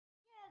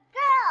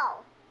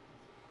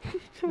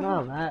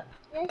No, Matt.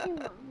 Yes, you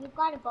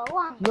got a bow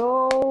on.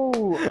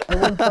 No! I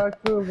went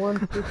back to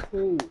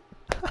 168.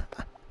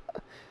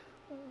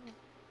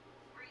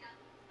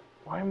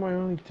 Why am I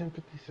only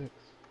 1056?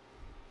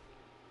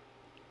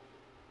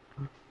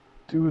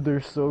 Dude,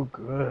 they're so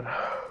good.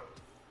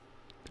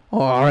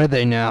 Or are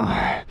they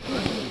now?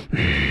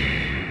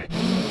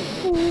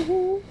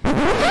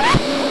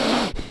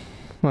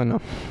 Oh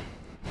no.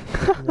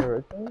 You're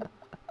right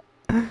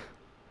there?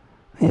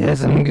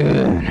 Yes, I'm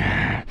good.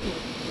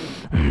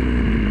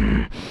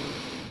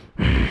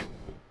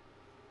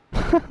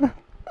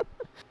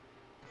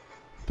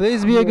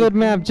 Please be a good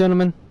map,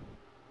 gentlemen.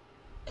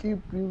 Keep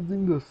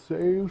using the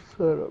same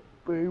setup,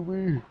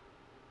 baby.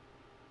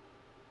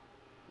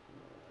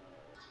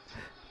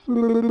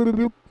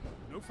 No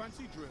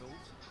fancy drills.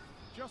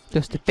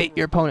 Just defeat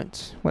your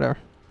opponents. Whatever.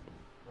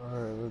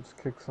 Alright, let's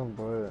kick some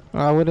butt.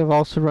 I would have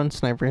also run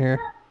sniper here.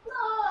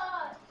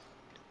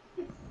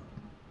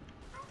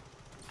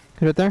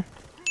 Right there.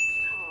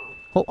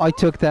 Oh, I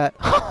took that.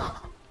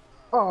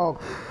 Oh!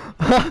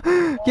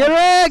 Get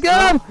wrecked!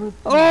 Get him!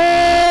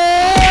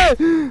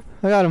 Oh!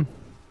 I got him.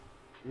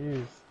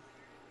 Jeez.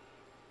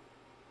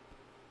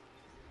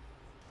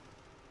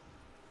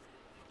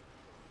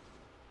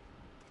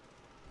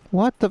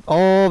 What the?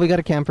 Oh, we got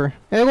a camper.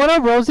 Hey, what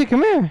up, Rosie?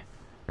 Come here.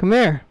 Come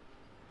here.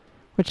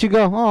 Where'd you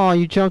go? Oh,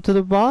 you jumped to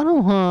the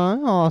bottom, huh?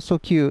 Oh, so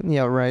cute.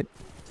 Yeah, right.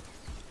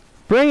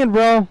 Bring it,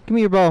 bro. Give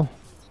me your bow.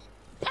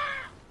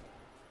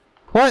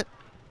 What?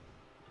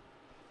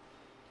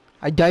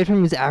 I died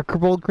from his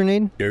acrobolt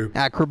grenade? Nope.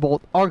 Acrobolt.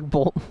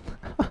 Arcbolt.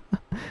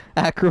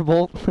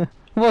 Acrobolt.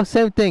 Well,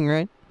 same thing,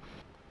 right?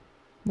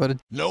 But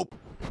Nope.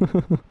 We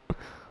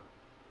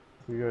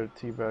gotta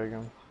teabag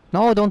him.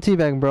 no, don't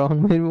teabag, bro.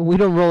 We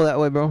don't roll that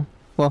way, bro.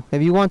 Well,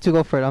 if you want to,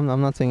 go for it. I'm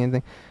not saying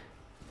anything.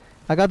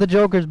 I got the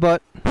Joker's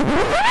butt.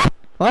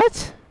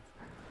 What?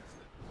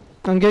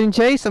 I'm getting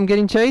chased. I'm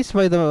getting chased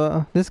by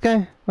the this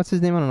guy. What's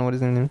his name? I don't know what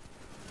his name is.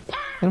 Get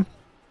him.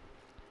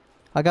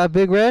 I got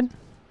Big Red.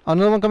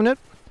 Another one coming up.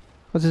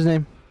 What's his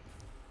name?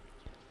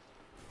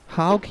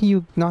 How can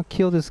you not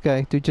kill this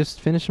guy? Dude, just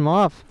finish him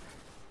off.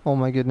 Oh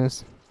my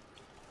goodness.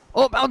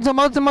 Oh,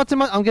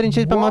 mountain. I'm getting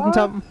chased by mountain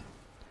top.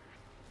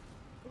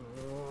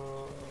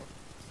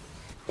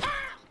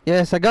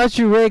 Yes, I got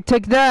you, Rick.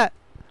 Take that.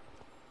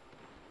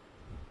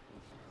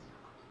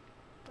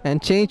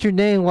 And change your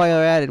name while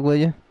you're at it, will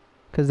you?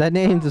 Because that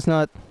name does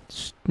not...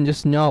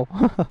 Just no.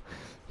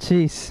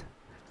 Jeez.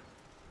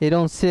 It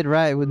don't sit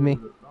right with me.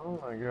 Oh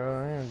my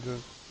god, I am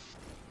just...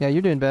 Yeah,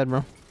 you're doing bad,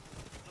 bro.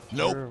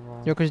 Nope.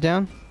 terrible. Joker's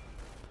down.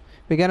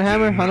 We got a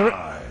hammer. On the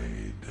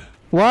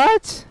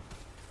what?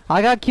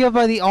 I got killed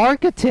by the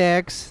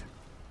architects.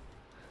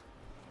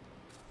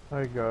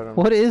 I got him.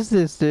 What is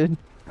this, dude?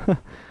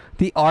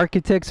 The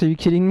architects? Are you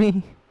kidding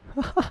me?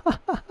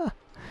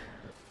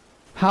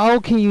 How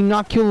can you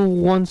not kill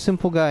one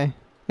simple guy?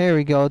 There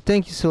we go.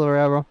 Thank you, Silver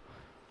Arrow.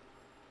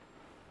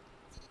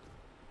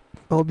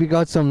 I hope you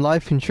got some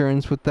life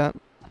insurance with that.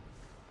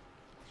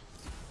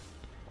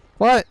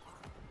 What?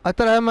 I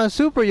thought I had my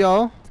super,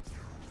 y'all.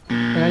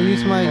 And I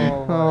used my... Oh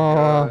my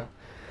god.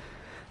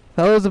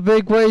 That was a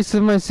big waste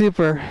of my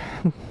super.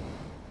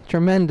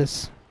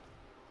 Tremendous.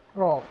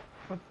 Oh,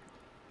 what?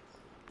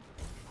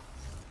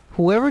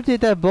 Whoever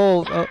did that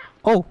bolt...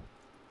 oh.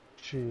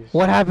 Jeez.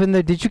 What happened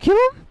there? Did you kill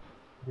him?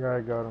 Yeah,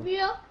 I got him.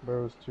 Yeah. But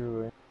it was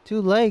too late.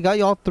 Too late. Got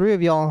y'all three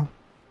of y'all.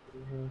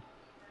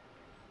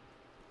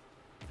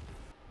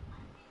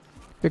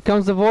 Here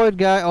comes the void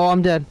guy. Oh,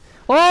 I'm dead.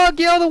 Oh,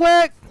 kill the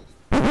wick!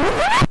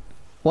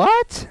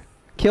 What?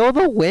 Kill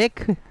the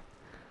wick?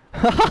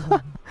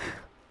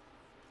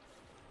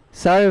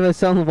 Sorry if I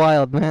sound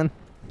wild, man.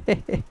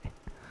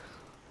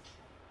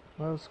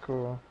 That's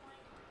cool.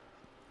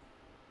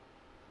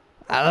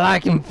 I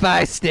like him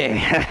feisty.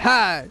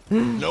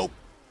 Nope.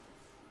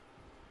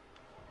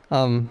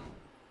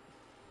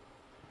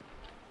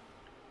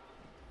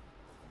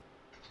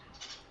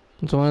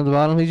 There's one at the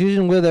bottom. He's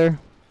using Wither.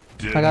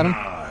 I got him.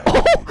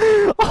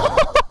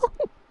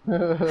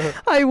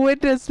 I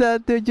witnessed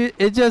that, dude.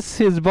 It just,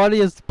 his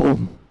body is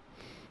boom.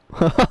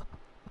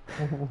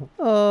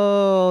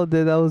 Oh,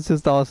 dude, that was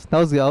just awesome.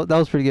 That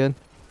was pretty good.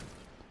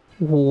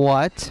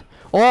 What?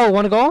 Oh,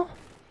 wanna go?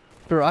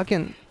 Bro, I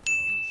can.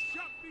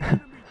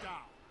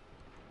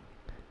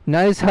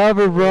 Nice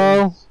hover,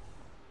 bro.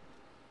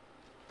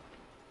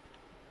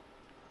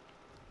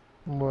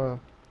 What?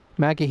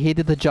 Mackie, he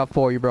did the job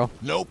for you, bro.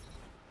 Nope.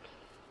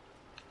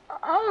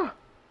 Ah!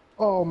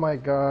 Oh my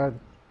god.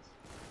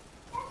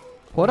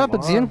 What up,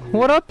 Come on, Ixion? dude.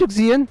 What up,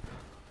 Ixion?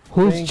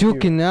 Who's Thank you.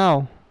 juking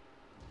now?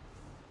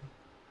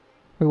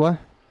 Wait, what?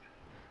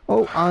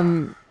 Oh,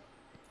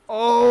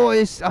 oh,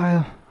 it's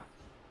oh,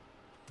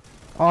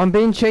 I'm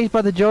being chased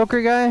by the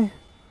Joker guy.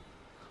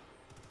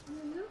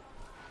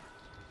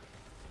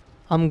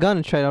 I'm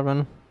gonna try to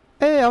outrun him.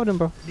 Hey, out him,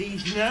 bro.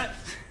 These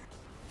nuts.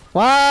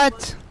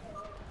 What?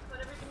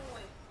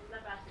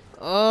 How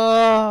the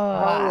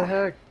Oh,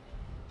 heck?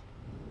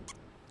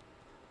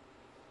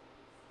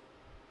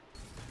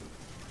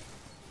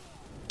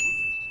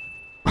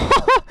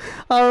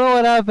 I don't know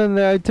what happened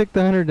there. I took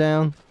the hunter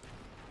down.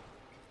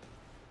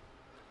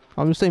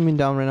 I'm just aiming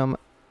down right now.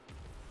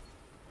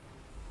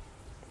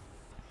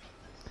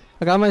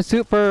 I got my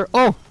super.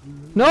 Oh!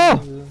 No!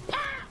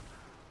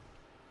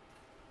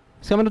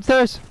 He's coming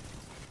upstairs.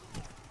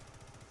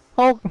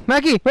 Oh,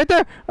 Mackie! Right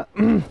there!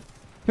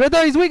 Right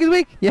there! He's weak! He's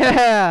weak!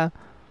 Yeah!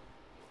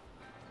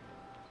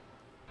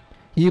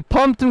 You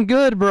pumped him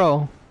good,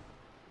 bro.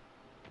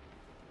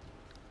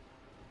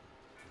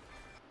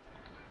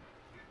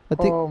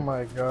 Oh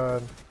my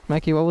god.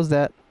 Mackie, what was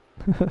that?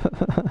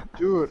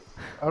 Dude,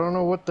 I don't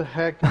know what the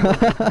heck.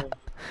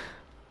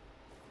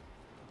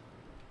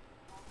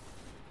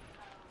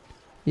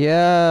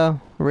 Yeah,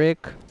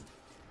 Rick.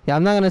 Yeah,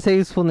 I'm not gonna say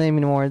his full name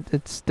anymore.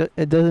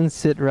 It doesn't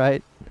sit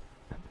right.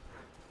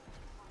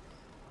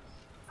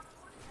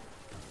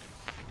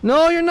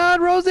 No, you're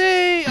not,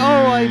 Rosie!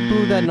 Oh, I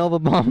blew that Nova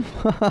Bomb.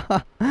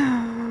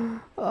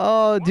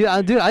 Oh, dude,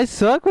 I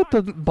suck with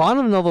the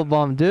bottom Nova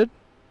Bomb, dude.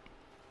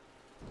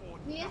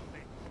 Yeah.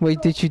 Wait,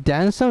 did you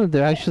dance him?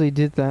 They actually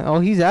did that. Oh,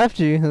 he's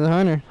after you. The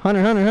hunter.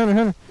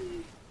 Hunter.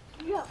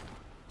 Yeah.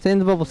 Stay in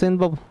the bubble, stay in the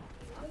bubble.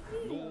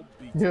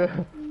 Yeah.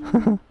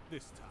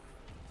 This time.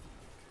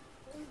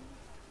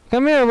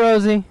 Come here,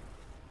 Rosie.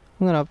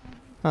 I'm gonna...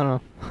 I don't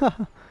know.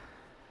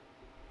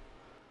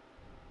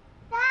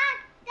 Dad,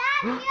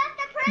 you have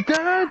to press.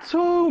 Dad's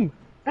home!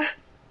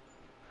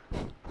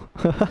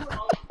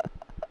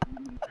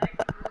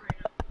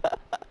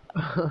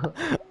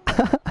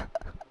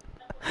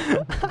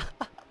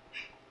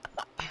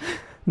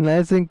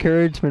 Nice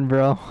encouragement,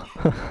 bro.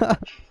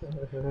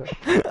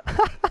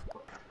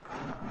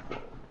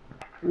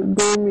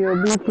 Baby,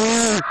 I'll be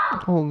fine.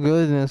 Oh,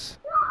 goodness.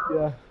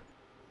 Yeah.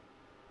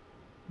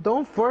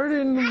 Don't fart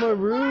into my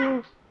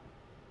room.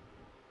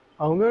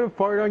 I'm gonna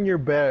fart on your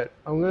bed.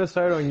 I'm gonna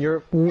fart on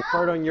your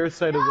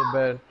side of the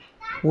bed.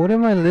 What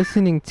am I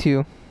listening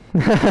to?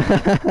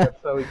 That's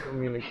how we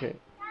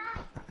communicate.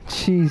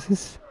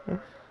 Jesus.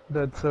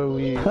 That's how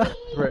we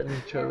threaten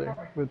each other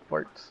with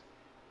farts.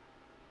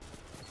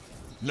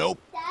 Nope.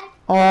 Dad,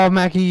 Oh,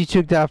 Mackie, you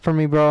took that from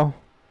me, bro.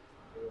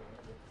 he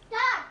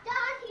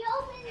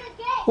opened the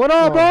gate. What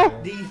up, bro?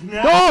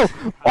 No!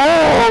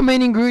 Oh,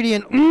 main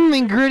ingredient.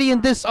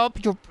 Ingredient this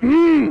up your...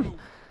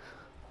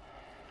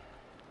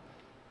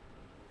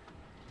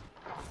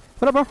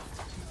 What up, bro?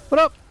 What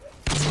up?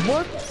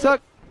 What?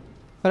 Suck.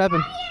 What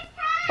happened?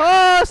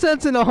 Oh,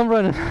 Sentinel, I'm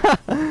running.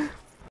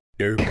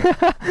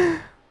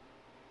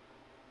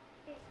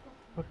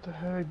 What the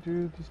heck,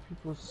 dude? These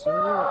people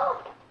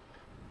suck.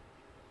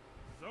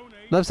 Zone A.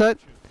 Left side.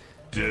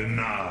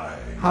 Denied.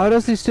 How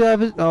does he still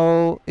have it?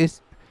 Oh,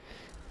 it's...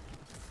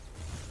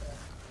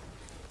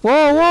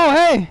 Whoa,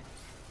 hey!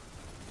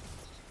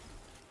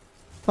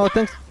 Oh,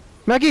 thanks.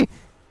 Mackie!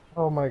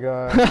 Oh my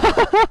god.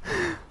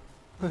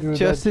 Dude,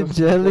 Just that a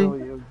jelly.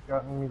 has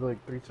gotten me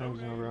like 3 times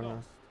in a row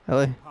now.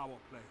 LA. Power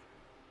play.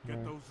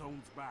 Get those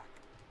zones back.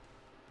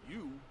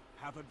 You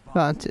have advantage.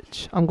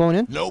 Advantage. I'm going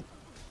in. Nope.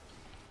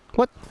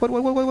 What?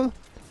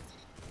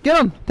 Get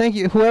him! Thank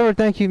you. Whoever,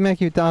 thank you,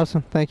 Mackie.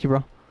 Awesome. Thank you,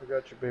 bro. I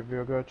got you, baby.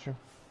 I got you.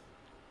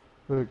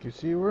 Look, you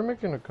see, we're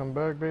making a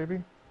comeback,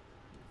 baby.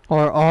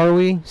 Or are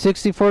we?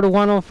 64 to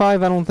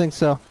 105? I don't think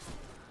so.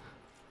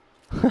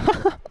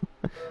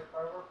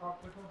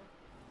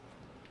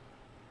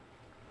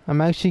 I'm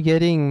actually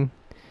getting...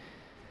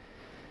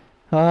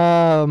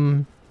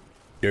 I'm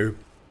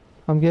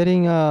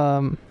getting...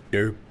 I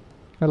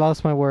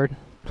lost my word.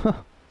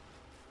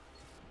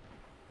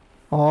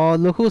 Oh,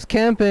 look who's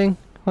camping.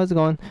 How's it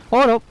going?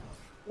 Oh, no.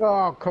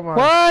 Oh, come on.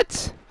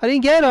 What? I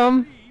didn't get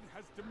him. Lead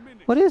has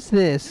diminished. What is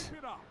this? Keep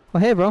it up. Oh,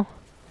 hey, bro.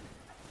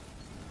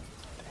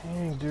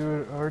 Dang,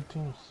 dude, our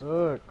team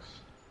sucks.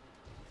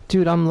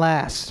 Dude, I'm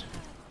last.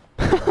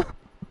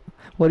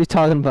 What are you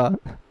talking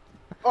about?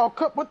 Oh,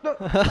 what the?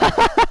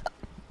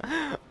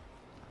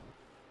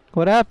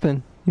 What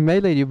happened? He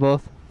meleeed you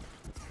both.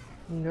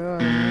 Yeah,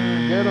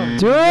 get him.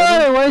 Dude,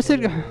 why is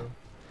it...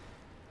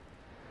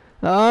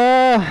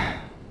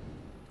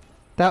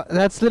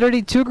 That's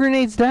literally 2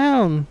 grenades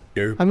down.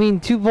 I mean,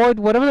 2 void,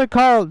 whatever they're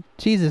called.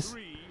 Jesus.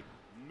 3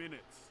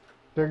 minutes.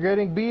 They're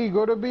getting B.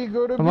 Go to B.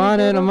 Go to B. I'm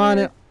on it, go I'm to on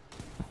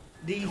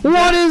B. it.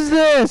 What is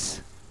this?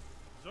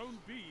 Zone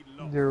B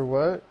lost. You're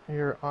what?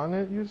 You're on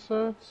it, you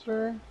said,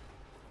 sir?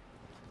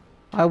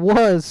 I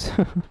was.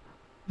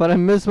 But I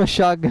missed my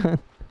shotgun.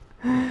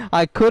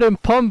 I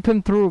couldn't pump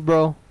him through,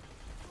 bro.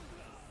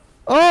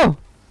 Oh!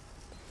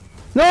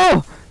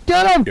 No!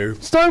 Get him!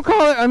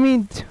 Stormcaller! I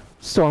mean,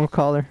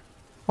 Stormcaller.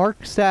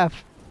 Arc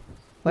Staff.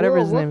 Whatever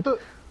Whoa, his what name. the-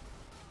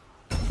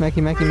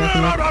 Mackie. I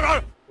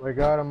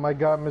got him. I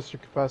got Mr.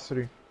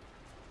 Capacity.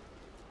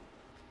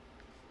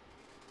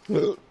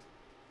 Hey,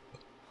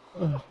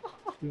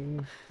 Marky,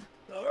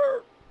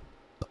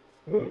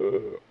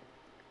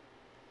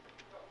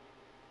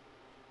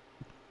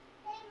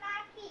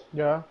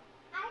 Yeah.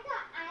 I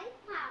got ice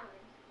powers.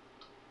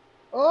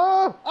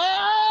 Oh!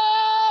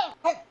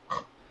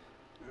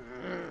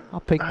 I'll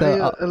pick Hey,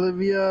 the...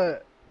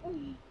 Olivia,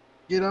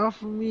 get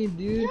off of me,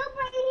 dude.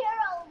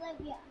 Superhero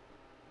Olivia.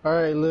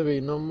 Alright, Livy,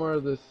 no more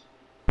of this.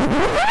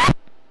 Oh!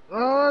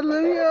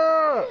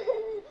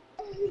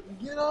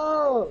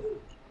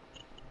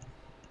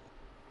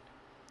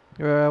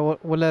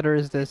 What letter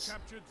is this?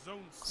 Captured zone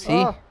C. C?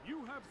 Ah. You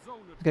have zone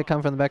Okay,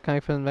 come from the back, come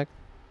from the back.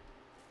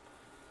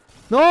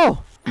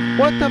 No!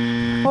 What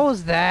the? What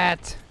was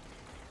that?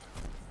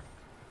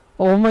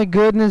 Oh my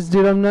goodness,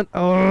 dude, I'm not.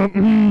 Oh,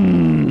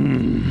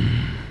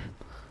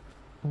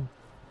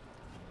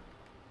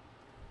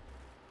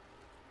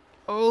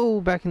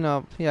 oh, backing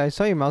up. Yeah, I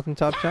saw your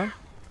mountaintop shot.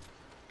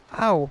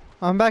 Ow!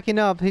 I'm backing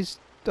up. He's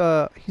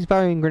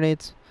firing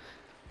grenades.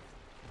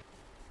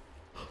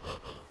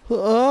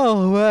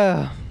 Oh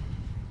wow!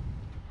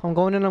 I'm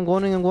going in. I'm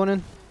going in. I'm going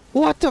in.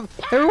 What the?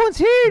 Everyone's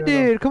here, Yeah, no.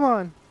 dude. Come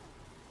on.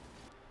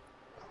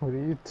 What are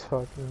you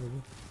talking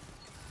about?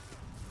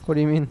 What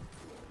do you mean?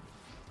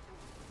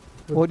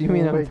 What do you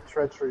mean? Teammate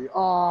treachery.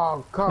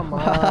 Oh, come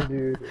on,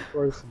 dude. Of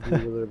course you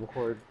do with it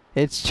before.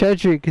 It's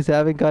treachery because I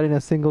haven't gotten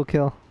a single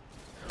kill.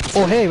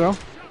 Oh, hey, bro.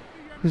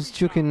 Who's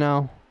juking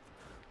now?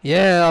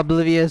 Yeah,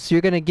 Oblivious.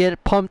 You're gonna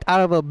get pumped out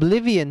of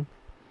oblivion.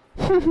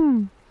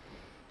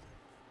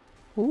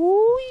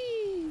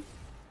 Ooh.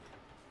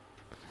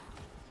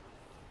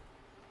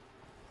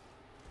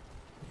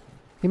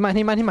 He might.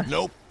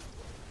 Nope.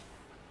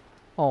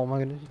 Oh my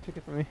goodness, you took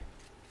it from me.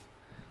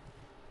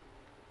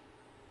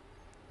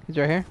 He's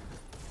right here.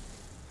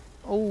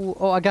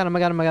 Oh, I got him.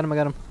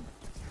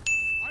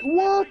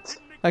 What?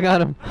 I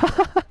got him.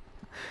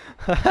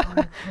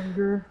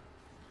 Hunger.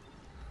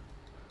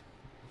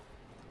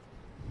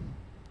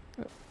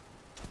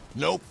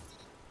 Nope.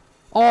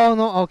 Oh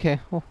no, okay.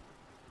 Oh,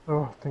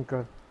 Oh, thank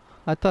God.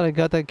 I thought I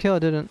got that kill, I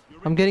didn't.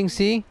 I'm getting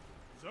C.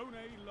 Zone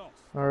A lost.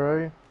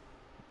 Alright.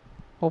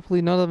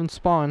 Hopefully none of them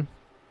spawn.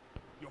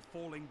 You're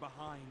falling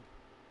behind.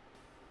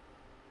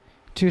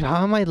 Dude,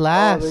 how am I Oh,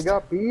 last? they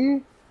got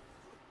B?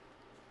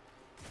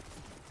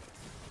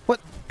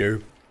 Go.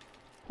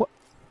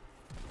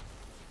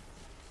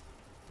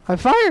 I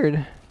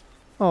fired!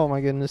 Oh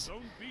my goodness.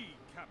 Zone B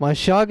captured. My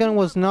shotgun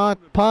was not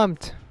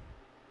pumped.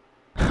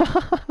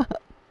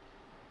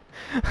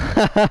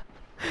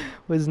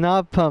 Was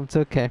not pumped,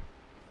 okay.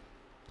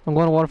 I'm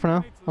going to water for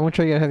now. I'm gonna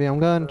try to get heavy. I'm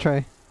gonna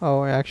try.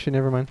 Oh, actually,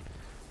 never mind.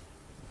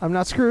 I'm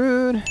not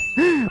screwed.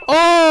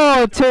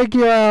 Oh, take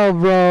you out,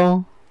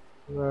 bro.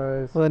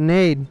 Nice. With a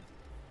nade.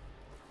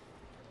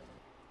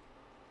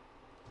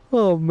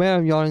 Oh man,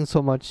 I'm yawning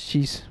so much.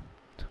 Jeez.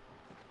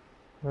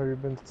 Have you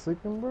been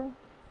sleeping, bro?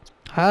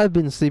 I've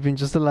been sleeping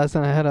just the last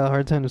time I had a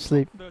hard time to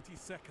sleep. 30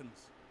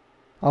 seconds.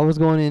 I was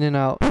going in and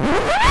out.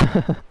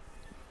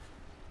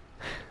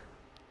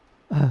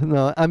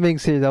 No, I'm being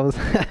serious.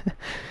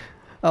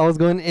 I was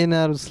going in and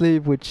out of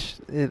sleep, which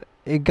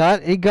it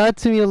got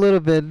to me a little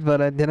bit,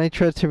 but then I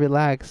tried to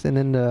relax, and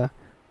then I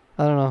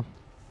don't know.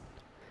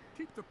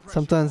 Keep the pressure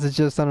Sometimes on. it's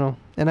just I don't know,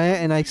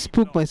 and I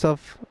spook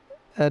myself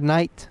at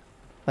night,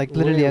 like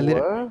literally.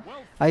 Wait, what?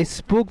 I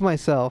spook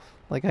myself,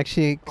 like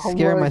actually Oh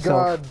scare my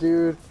myself. God,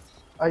 dude.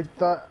 I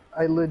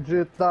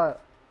legit thought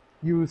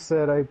you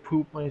said I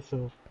pooped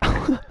myself.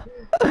 I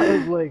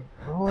was like,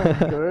 oh my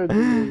God,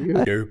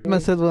 dude. Go. I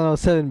said when I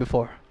was 7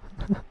 before.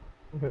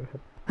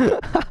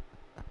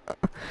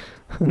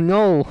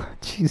 No,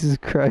 Jesus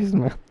Christ,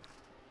 man.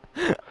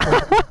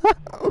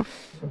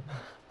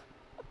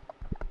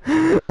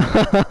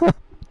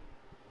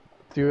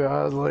 Dude,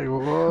 I was like,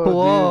 whoa,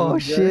 Whoa,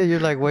 dude, shit! You're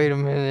like, wait a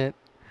minute.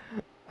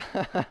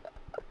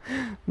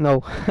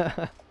 No.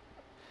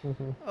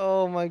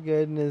 Oh my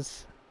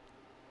goodness.